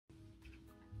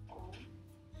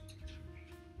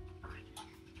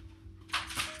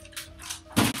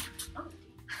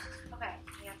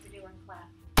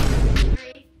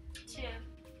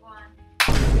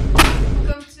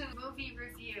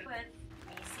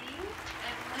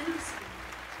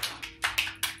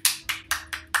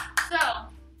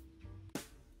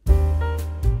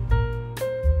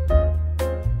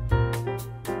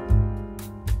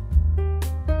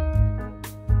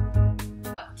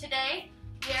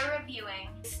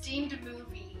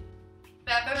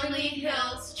Beverly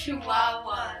Hills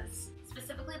Chihuahuas.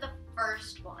 Specifically the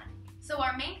first one. So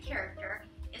our main character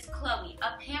is Chloe,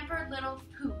 a pampered little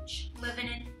pooch living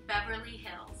in Beverly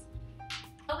Hills.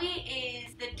 Chloe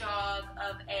is the dog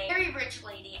of a very rich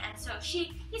lady, and so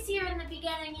you see her in the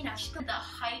beginning, you know, she's at the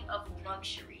height of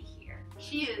luxury here.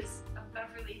 She is a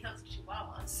Beverly Hills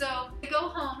Chihuahua. So they go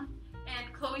home,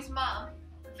 and Chloe's mom,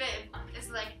 Viv, is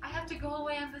like, I have to go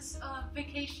away on this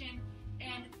vacation,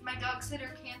 and my dog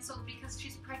sitter canceled because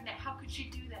she's pregnant. How could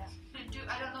she do that?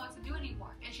 I don't know what to do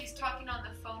anymore. And she's talking on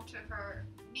the phone to her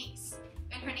niece,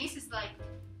 and her niece is like,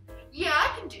 yeah,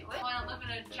 I can do it. I want to live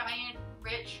in a giant,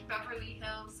 rich Beverly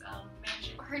Hills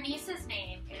mansion. Her niece's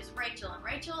name is Rachel, and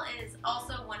Rachel is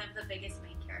also one of the biggest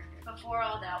main characters. Before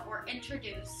all that, we're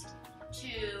introduced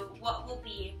to what will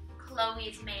be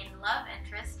Chloe's main love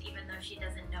interest, even though she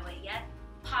doesn't know it yet,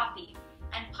 Poppy.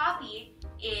 And Poppy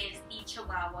is the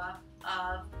Chihuahua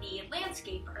of the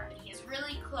landscaper. He is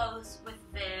really close with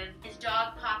Viv. His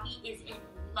dog Poppy is in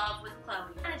love with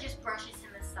Chloe, and it just brushes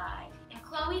him aside. And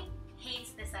Chloe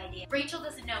hates this idea. Rachel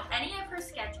doesn't know any of her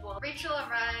schedule. Rachel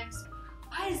arrives.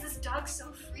 Why is this dog so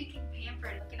freaking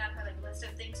pampered? Looking at her list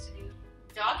of things to do.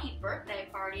 Doggy birthday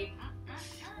party.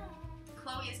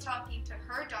 Chloe is talking to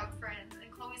her dog friends,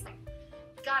 and Chloe's like,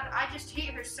 God, I just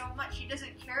hate her so much. She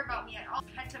doesn't care about me at all.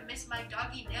 I had to miss my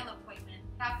doggy nail appointment.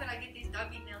 How could I get these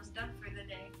doggy nails done for the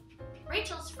day?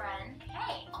 Rachel's friend,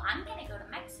 hey, well, I'm gonna go to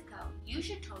Mexico. You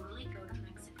should totally go to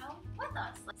Mexico with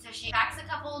us. So she packs a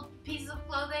couple pieces of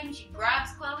clothing, she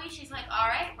grabs Chloe, she's like, all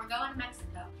right, we're going to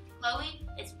Mexico. Chloe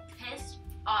is pissed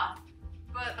off.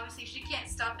 But obviously she can't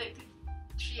stop it because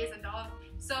she is a dog.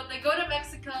 So they go to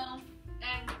Mexico,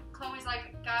 and Chloe's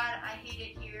like, God, I hate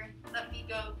it here. Let me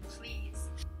go, please.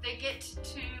 They get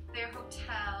to their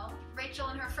hotel. Rachel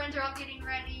and her friends are all getting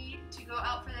ready to go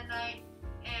out for the night.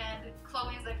 And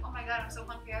Chloe is like, oh my God, I'm so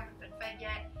hungry, I haven't been fed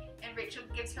yet. And Rachel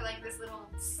gives her like this little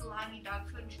slimy dog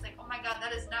food, and she's like, oh my God,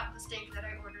 that is not the steak that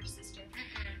I ordered, sister.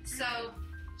 So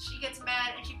she gets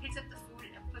mad, and she picks up the food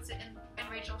and puts it in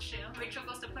Rachel's shoe. Rachel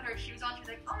goes to put her shoes on, she's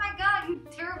like, oh my God, you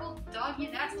terrible dog,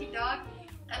 you nasty dog.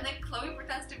 And then Chloe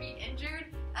pretends to be injured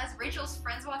as Rachel's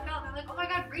friends walk out, and they're like, oh my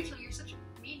God, Rachel, you're such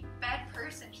a mean, bad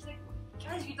person. She's like,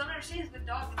 guys, you don't understand, it's the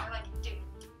dog. And they're like, dude,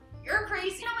 you're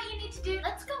crazy. You know what you need to do?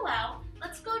 Let's go out.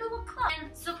 Let's go to a club.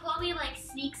 And so Chloe like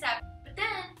sneaks out, but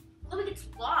then Chloe gets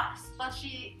lost. While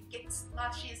she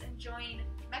is enjoying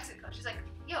Mexico, she's like,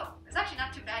 yo, it's actually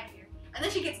not too bad here. And then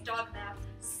she gets dog napped.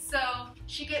 So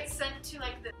she gets sent to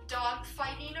like the dog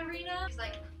fighting arena. She's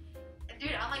like,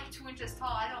 dude, I'm like 2 inches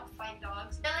tall, I don't fight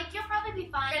dogs. They're like, you'll probably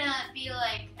be fine. They're gonna be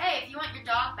like, hey, if you want your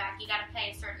dog back, you gotta pay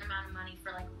a certain amount of money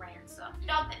for like ransom. The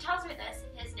dog that tells her this,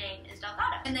 his name is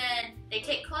Delgado. And then they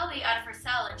take Chloe out of her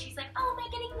cell, and she's like, oh, am I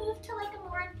getting moved to like a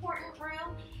more important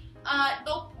room?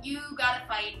 Nope, you gotta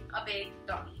fight a big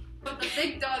doggy. But the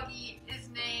big doggy is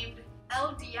named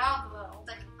El Diablo. It's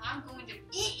like, I'm going to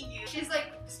eat you. She's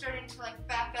like starting to like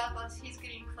back up as he's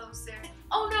getting closer.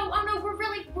 Oh no, we're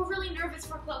really nervous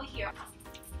for Chloe here.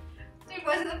 Dude,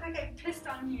 why does it look like I pissed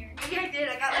on here? Maybe I did,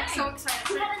 I got like so excited.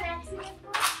 You had an accident?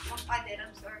 I did,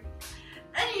 I'm sorry.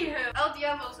 Anywho, El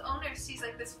Diablo's owner sees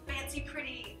like this fancy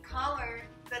pretty collar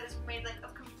that is made like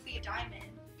of complete diamond.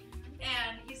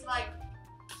 And he's like,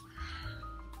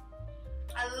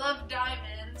 I love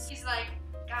diamonds. He's like,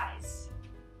 guys,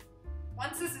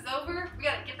 once this is over, we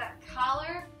gotta get that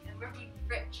collar and we're being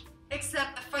rich.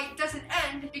 Except the fight doesn't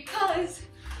end because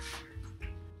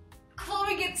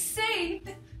Chloe gets saved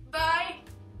by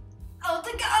El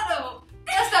Delgado.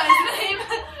 That's not his name.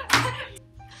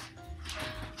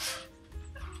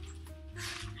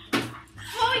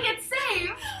 Chloe gets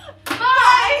saved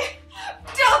by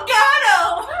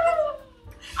Delgado.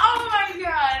 Oh my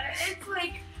God, it's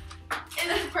like, it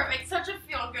is perfect, such a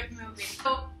feel-good movie.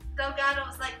 So Delgado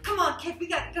was like, come on kid, we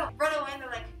gotta go. Run away, and they're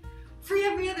like, free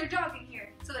every other dog in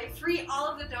here. So they free all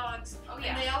of the dogs,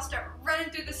 and they all start running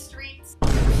through the streets.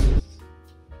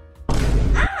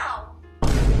 Ow!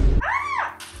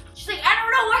 Ah! She's like, I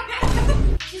don't know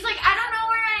where She's like, I don't know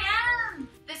where I am.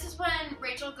 This is when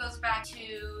Rachel goes back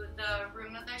to the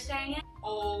room that they're staying in.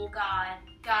 Oh God,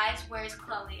 guys, where's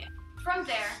Chloe? From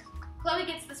there, Chloe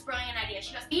gets this brilliant idea.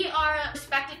 She goes, we are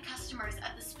respected customers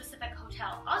at this specific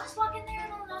hotel. I'll just walk in there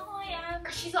and I'll know who I am.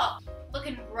 She's all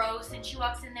looking gross, and she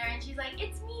walks in there and she's like,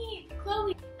 it's me,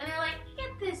 Chloe. And they're like,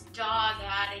 get this dog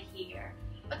out of here.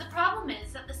 But the problem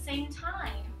is, at the same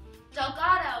time,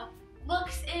 Delgado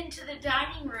looks into the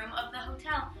dining room of the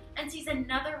hotel and sees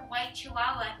another white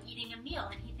Chihuahua eating a meal,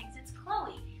 and he thinks it's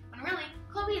Chloe. When really,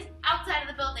 Chloe is outside of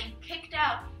the building, kicked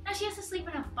out. Now she has to sleep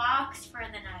in a box for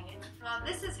the night. While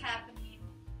this is happening,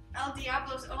 El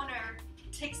Diablo's owner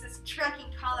takes this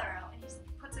tracking collar out and he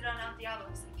puts it on El Diablo.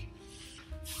 He's like,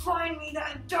 find me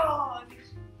that dog.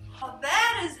 While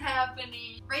that is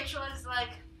happening, Rachel is like,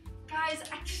 guys,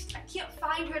 I can't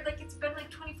find her. Like, it's been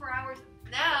like 24 hours.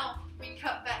 Now we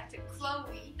cut back to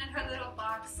Chloe in her little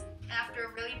box after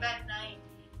a really bad night,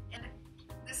 and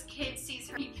this kid sees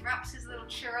her. He drops his little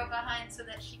churro behind so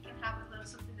that she can have a little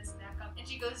something to snack on. And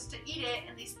she goes to eat it,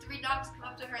 and these 3 dogs come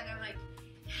up to her and they're like,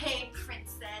 hey,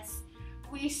 princess,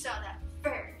 we saw that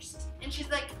first. And she's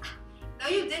like, no,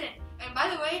 you didn't. And by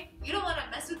the way, you don't want to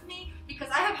mess with me because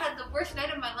I have had the worst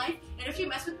night of my life, and if you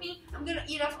mess with me, I'm gonna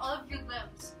eat off all of your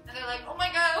limbs. And they're like, oh my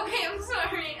god, okay, I'm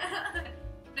sorry.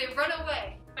 They run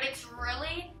away. But it's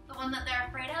really the one that they're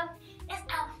afraid of is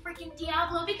El freaking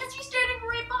Diablo because he's standing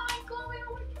right behind Chloe.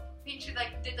 And she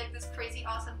like did like this crazy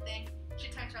awesome thing. She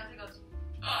turns around and goes,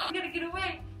 I gotta get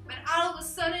away. But all of a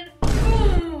sudden,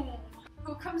 boom!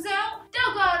 Who comes out?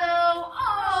 Delgado!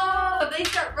 Oh! They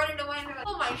start running away and they're like,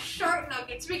 oh my shark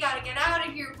nuggets, we gotta get out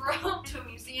of here, bro. To a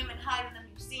museum and hide in the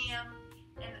museum.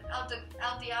 And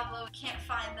El Diablo can't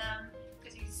find them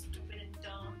because he's stupid and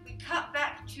dumb. We cut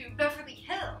back to Beverly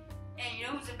Hills. And you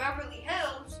know who's in Beverly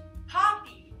Hills?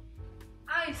 Poppy.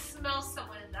 I smell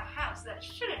someone in the house that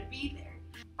shouldn't be there.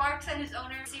 Barks at his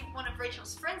owner, see one of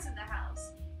Rachel's friends in the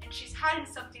house. And she's hiding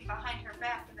something behind her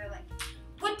back. And they're like,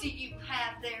 what do you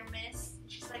have there, miss?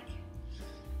 And she's like,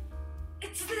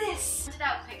 it's this. Printed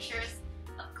out pictures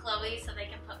of Chloe so they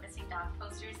can put missing dog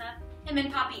posters up. Him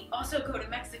and Poppy also go to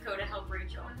Mexico to help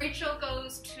Rachel. When Rachel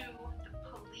goes to the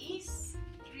police,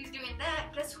 she's doing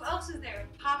that. Guess who else is there?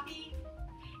 Poppy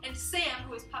and Sam,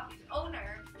 who is Poppy's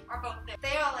owner, are both there.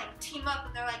 They all like team up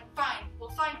and they're like, fine, we'll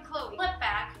find Chloe. Flip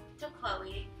back to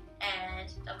Chloe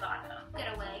and Delgado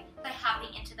get away by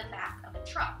hopping into the back of a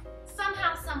truck.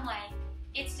 Somehow, someway,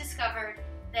 it's discovered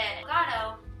that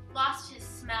Delgado lost his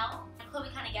smell. Chloe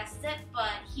kind of guesses it,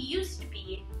 but he used to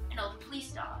be an old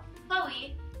police dog.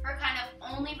 Chloe, her kind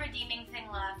of only redeeming thing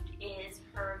left is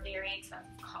her very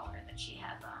expensive collar that she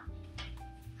has on.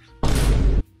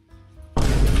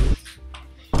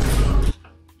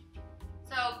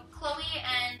 So Chloe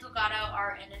and Delgado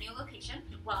are in a new location.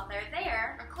 While they're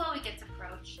there, Chloe gets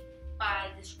approached by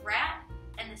this rat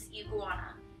and this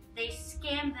iguana. They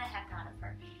scam the heck out of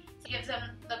her. She gives them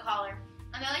the collar,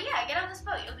 and they're like, yeah, get on this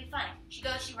boat, you'll be fine. She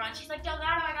goes, she runs, she's like,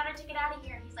 Delgado, I gotta take it out of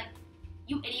here. And he's like,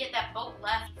 you idiot, that boat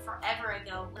left forever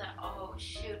ago. Like, oh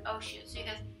shoot, oh shoot. So he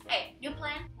goes, hey, new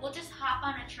plan, we'll just hop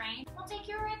on a train. We'll take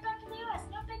you right back to the US,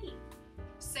 no biggie.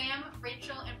 Sam,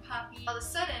 Rachel, and Poppy, all of a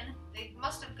sudden, they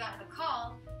must have gotten a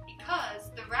call because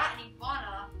the rat and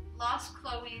iguana lost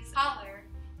Chloe's collar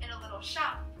in a little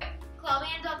shop. Chloe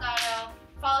and Delgado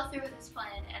follow through with this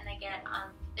plan and they get on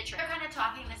the train. They're kind of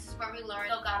talking, this is where we learn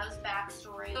Delgado's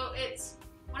backstory. So it's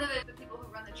one of the people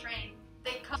who run the train.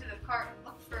 They come to the car and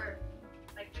look for,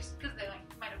 like, just because they like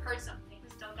might have heard something.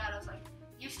 Because Delgado's like,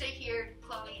 you stay here,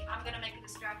 Chloe, I'm gonna make a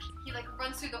distraction. He like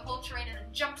runs through the whole train and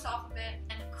then jumps off of it.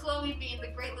 And Chloe, being the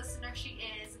great listener she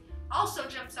is, also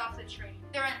jumps off the train.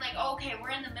 They're like, okay,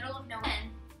 we're in the middle of nowhere. And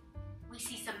we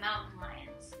see some mountain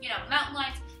lions. You know, mountain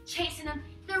lions chasing them.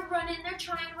 They're running, they're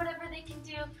trying whatever they can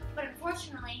do. But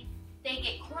unfortunately, they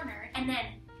get cornered. And then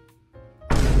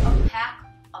a pack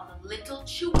of little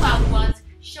Chihuahuas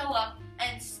show up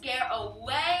and scare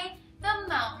away the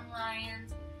mountain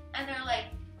lions. And they're like,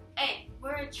 hey,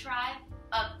 we're a tribe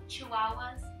of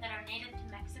Chihuahuas that are native to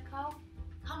Mexico.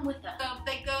 Come with us. So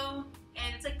they go,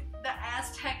 and it's like the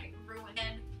Aztec ruin,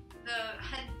 and the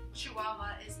head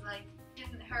Chihuahua is like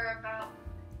teaching her about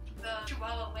the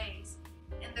Chihuahua ways.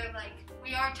 And they're like,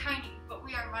 we are tiny, but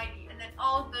we are mighty. And then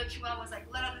all the Chihuahuas like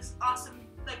let out this awesome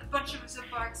like bunch of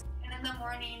barks. And in the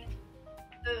morning,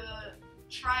 the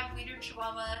tribe leader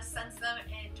Chihuahua sends them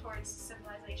in towards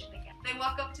civilization again. They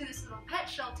walk up to this little pet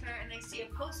shelter and they see a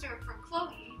poster for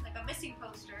Chloe, like a missing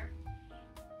poster.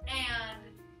 And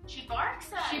she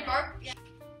barks at it. Yeah.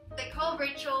 They call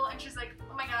Rachel and she's like,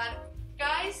 oh my god,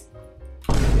 guys,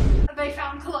 they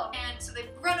found Chloe. And so they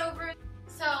run over.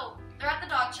 So they're at the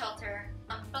dog shelter,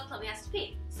 but Chloe has to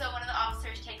pee. So one of the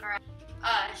officers take her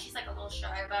out. She's like a little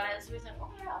shy about it. So he's like,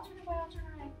 okay, I'll turn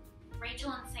away.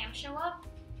 Rachel and Sam show up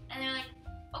and they're like,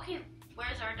 okay,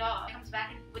 where's our dog? He comes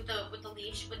back with the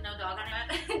leash with no dog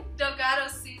on it. Delgado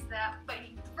sees that, but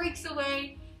he breaks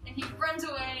away and he runs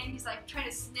away and he's like trying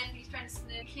to sniff. He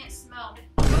can't smell.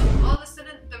 All of a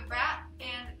sudden, the rat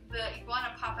and the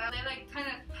iguana pop out. They like kind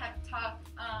of pep talk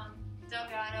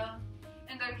Delgado,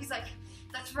 and he's like,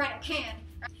 "That's right, I can."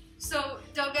 So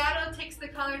Delgado takes the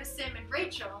collar to Sam and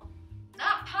Rachel,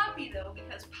 not Poppy though,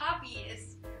 because Poppy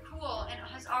is cool and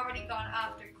has already gone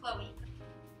after Chloe.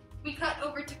 We cut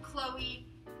over to Chloe,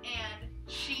 and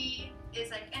she is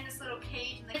like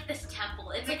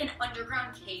people. It's like an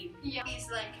underground cave. Yeah. He's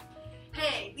like,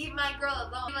 hey, leave my girl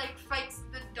alone. He like fights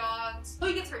the dogs. So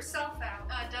he gets herself out.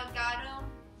 Delgado,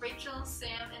 Rachel,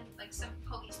 Sam, and like some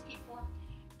police people,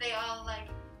 they all like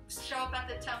show up at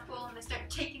the temple and they start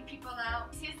taking people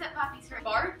out. He sees that Poppy's hurt,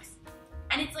 barks,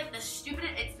 and it's like the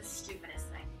stupidest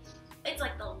thing. It's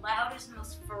like the loudest,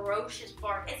 most ferocious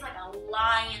bark. It's like a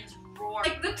lion's roar.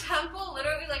 Like the temple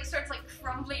literally like starts like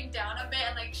crumbling down a bit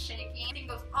and like shaking. Everything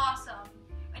goes awesome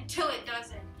until it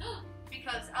doesn't.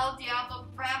 Because El Diablo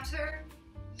grabs her,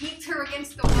 yeets her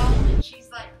against the wall, and she's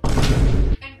like,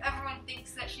 and everyone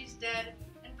thinks that she's dead.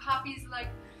 And Poppy's like,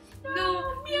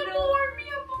 no, mi amor,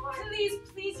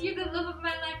 please, you're the love of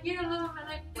my life, you're the love of my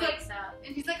life. Wakes up.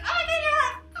 And he's like, oh my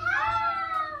god,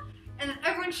 ah! And then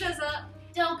everyone shows up.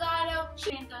 Delgado,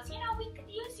 she goes, you know, we could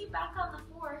use you back on the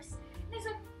force. And he's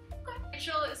like, okay.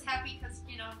 Rachel is happy because,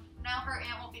 you know, now her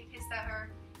aunt won't be pissed at her.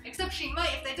 Except she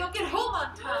might if they don't get home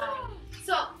on time.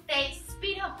 So they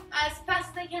speed up as fast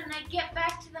as they can and they get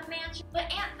back to the mansion. But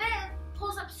Aunt Viv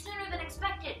pulls up sooner than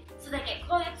expected. So they get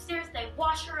Chloe upstairs, they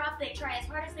wash her up, they try as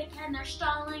hard as they can, they're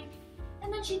stalling.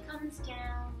 And then she comes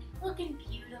down looking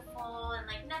beautiful and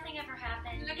like nothing ever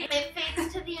happened. It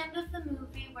fades to the end of the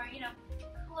movie where, you know,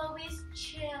 Chloe's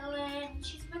chilling,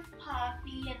 she's with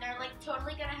Poppy, and they're like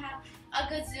totally gonna have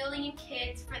a gazillion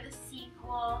kids for the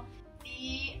sequel.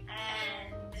 The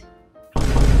end.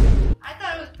 I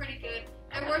thought it was pretty good.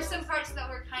 There were some parts that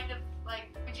were kind of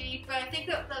like edgy, but I think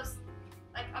that was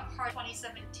like a part of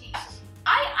 2017.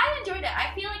 I enjoyed it.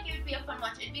 I feel like it would be a fun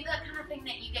watch. It'd be that kind of thing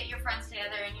that you get your friends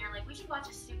together and you're like, we should watch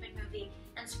a stupid movie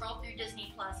and scroll through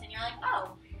Disney Plus, and you're like,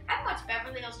 oh, I've watched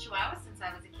Beverly Hills Chihuahua since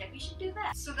I was a kid. We should do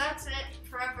that. So that's it.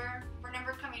 Forever. We're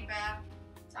never coming back.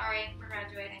 Sorry, we're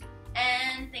graduating.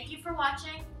 And thank you for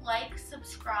watching. Like,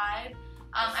 subscribe.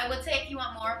 I would say if you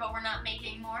want more, but we're not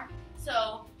making more.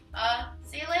 So,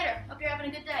 see you later. Hope you're having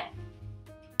a good day.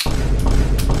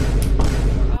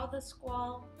 For all the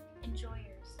squall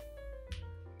enjoyers.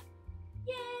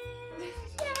 Yay!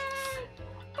 Yay!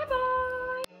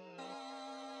 Bye-bye!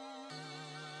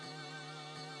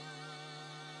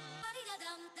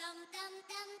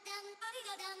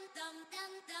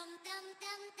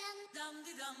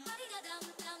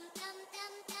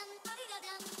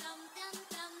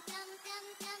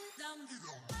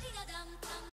 Dum